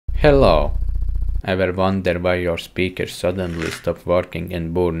Hello! Ever wonder why your speaker suddenly stopped working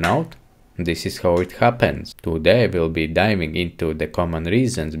and burn out? This is how it happens. Today we'll be diving into the common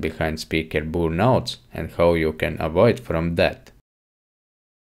reasons behind speaker burnouts and how you can avoid from that.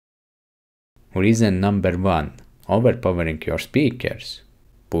 Reason number 1. Overpowering your speakers.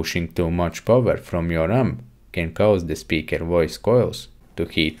 Pushing too much power from your amp can cause the speaker voice coils to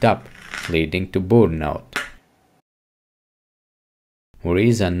heat up, leading to burnout.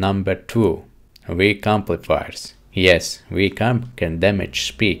 Reason number 2. Weak amplifiers. Yes, weak amp can damage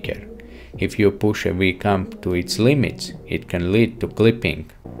speaker. If you push a weak amp to its limits, it can lead to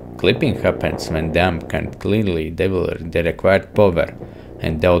clipping. Clipping happens when the amp can't cleanly deliver the required power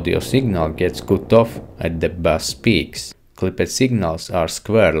and the audio signal gets cut off at the bass peaks. Clipped signals are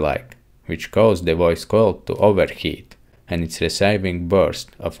square-like, which cause the voice coil to overheat, and it's receiving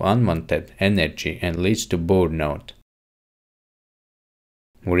bursts of unwanted energy and leads to burnout.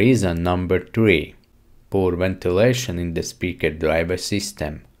 Reason number 3. Poor ventilation in the speaker driver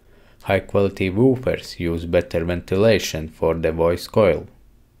system. High-quality woofers use better ventilation for the voice coil.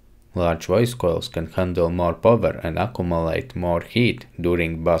 Large voice coils can handle more power and accumulate more heat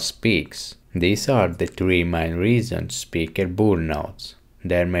during bass peaks. These are the 3 main reasons speaker burnouts.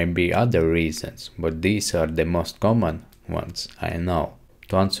 There may be other reasons, but these are the most common ones I know.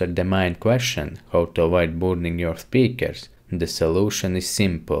 To answer the main question, how to avoid burning your speakers, the solution is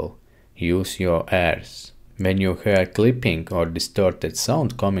simple. Use your ears. When you hear clipping or distorted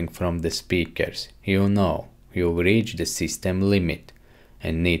sound coming from the speakers, you know you've reached the system limit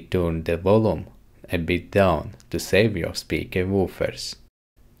and need to turn the volume a bit down to save your speaker woofers.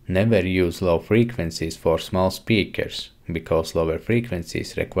 Never use low frequencies for small speakers, because lower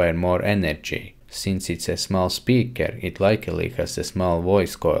frequencies require more energy. Since it's a small speaker, it likely has a small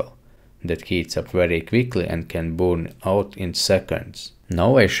voice coil that heats up very quickly and can burn out in seconds.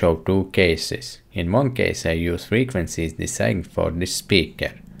 Now I show 2 cases. In one case I use frequencies designed for this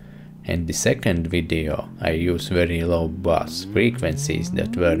speaker. In the second video I use very low bass frequencies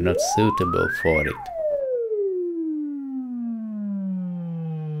that were not suitable for it.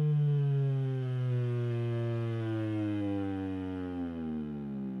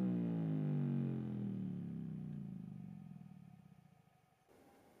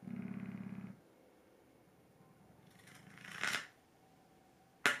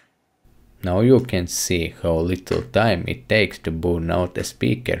 Now you can see how little time it takes to burn out a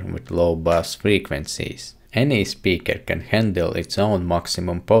speaker with low bass frequencies. Any speaker can handle its own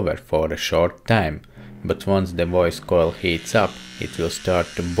maximum power for a short time, but once the voice coil heats up, it will start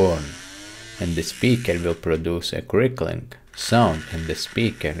to burn, and the speaker will produce a crackling sound and the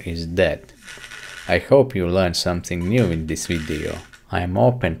speaker is dead. I hope you learned something new in this video. I am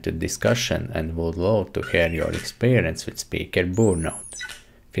open to discussion and would love to hear your experience with speaker burnout.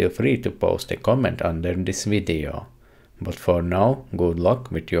 Feel free to post a comment under this video. But for now, good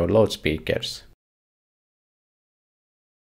luck with your loudspeakers.